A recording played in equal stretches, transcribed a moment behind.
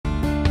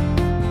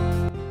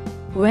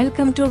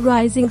Welcome to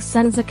Rising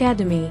Suns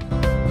Academy.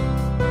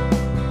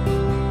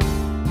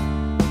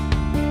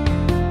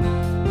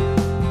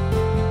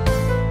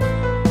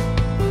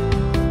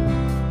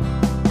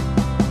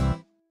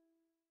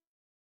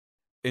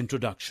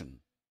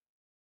 Introduction.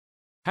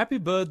 Happy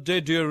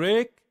birthday, dear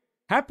Rick.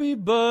 Happy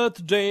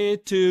birthday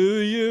to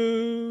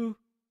you.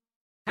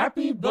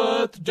 Happy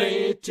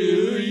birthday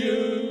to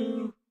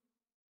you.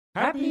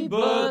 Happy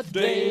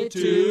birthday to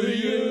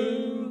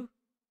you.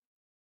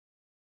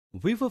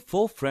 We were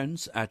 4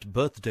 friends at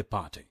birthday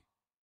party.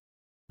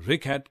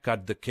 Rick had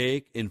cut the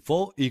cake in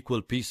 4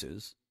 equal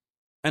pieces,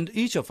 and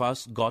each of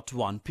us got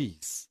 1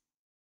 piece.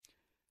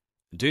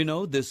 Do you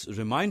know, this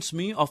reminds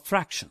me of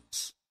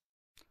fractions.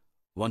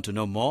 Want to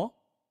know more?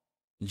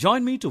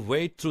 Join me to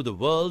wade through the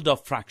world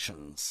of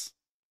fractions.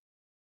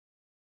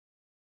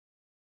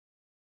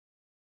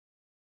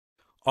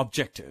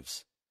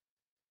 Objectives.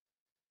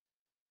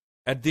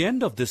 At the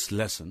end of this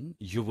lesson,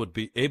 you would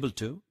be able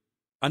to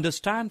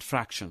understand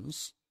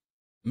fractions,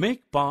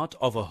 make part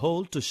of a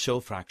whole to show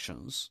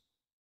fractions,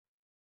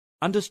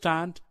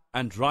 understand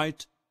and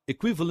write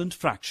equivalent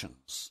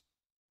fractions.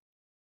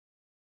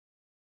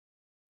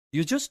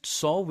 You just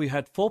saw we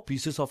had 4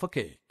 pieces of a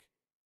cake.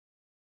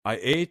 I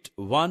ate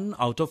 1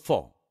 out of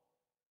 4.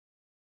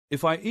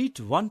 If I eat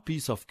 1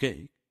 piece of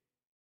cake,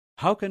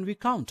 how can we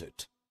count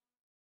it?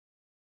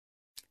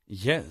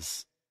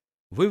 Yes,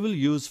 we will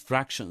use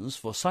fractions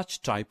for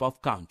such type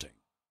of counting.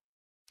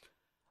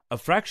 A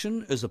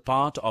fraction is a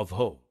part of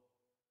whole.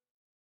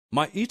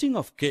 My eating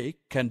of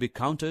cake can be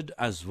counted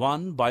as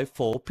 1 by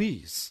 4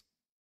 piece.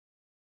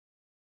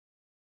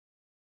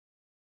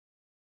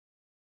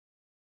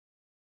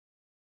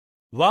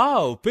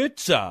 Wow,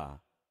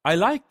 pizza! I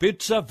like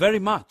pizza very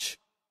much.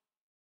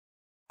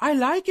 I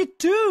like it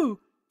too.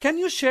 Can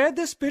you share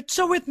this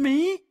pizza with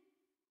me?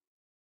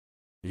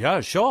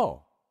 Yeah,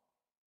 sure.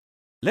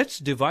 Let's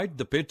divide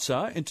the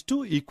pizza into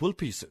 2 equal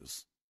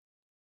pieces.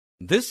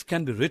 This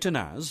can be written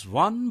as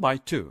 1 by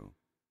 2.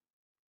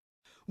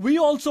 We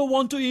also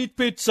want to eat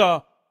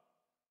pizza.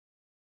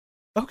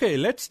 Okay,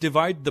 let's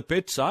divide the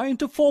pizza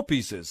into 4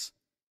 pieces.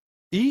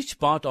 Each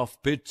part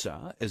of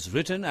pizza is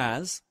written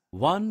as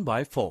 1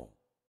 by 4.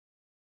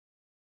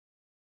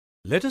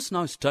 Let us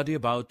now study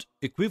about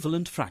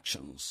equivalent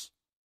fractions.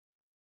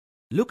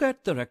 Look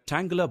at the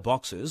rectangular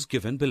boxes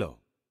given below.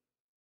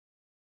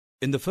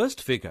 In the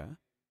first figure,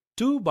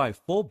 2 by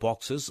 4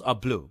 boxes are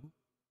blue,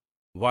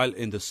 while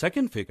in the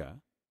second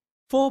figure,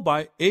 4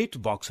 by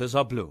 8 boxes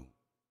are blue.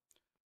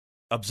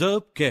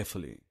 Observe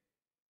carefully.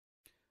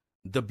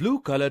 The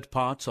blue-colored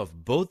parts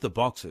of both the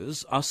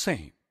boxes are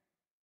same.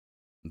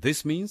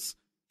 This means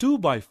 2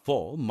 by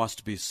 4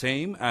 must be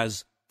same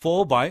as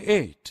 4 by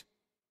 8.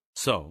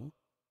 So,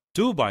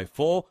 2 by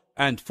 4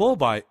 and 4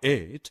 by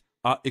 8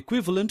 are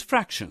equivalent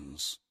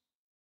fractions.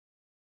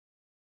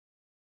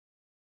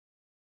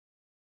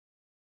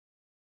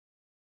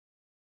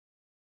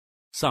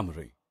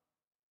 Summary.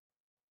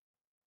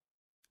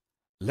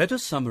 Let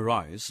us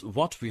summarize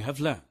what we have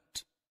learned.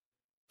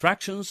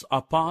 Fractions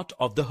are part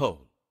of the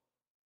whole.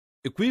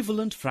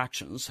 Equivalent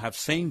fractions have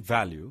same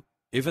value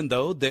even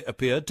though they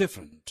appear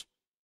different.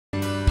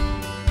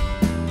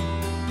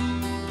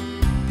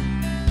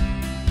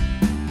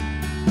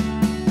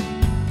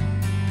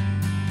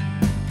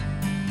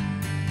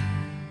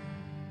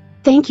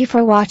 Thank you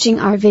for watching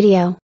our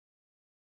video.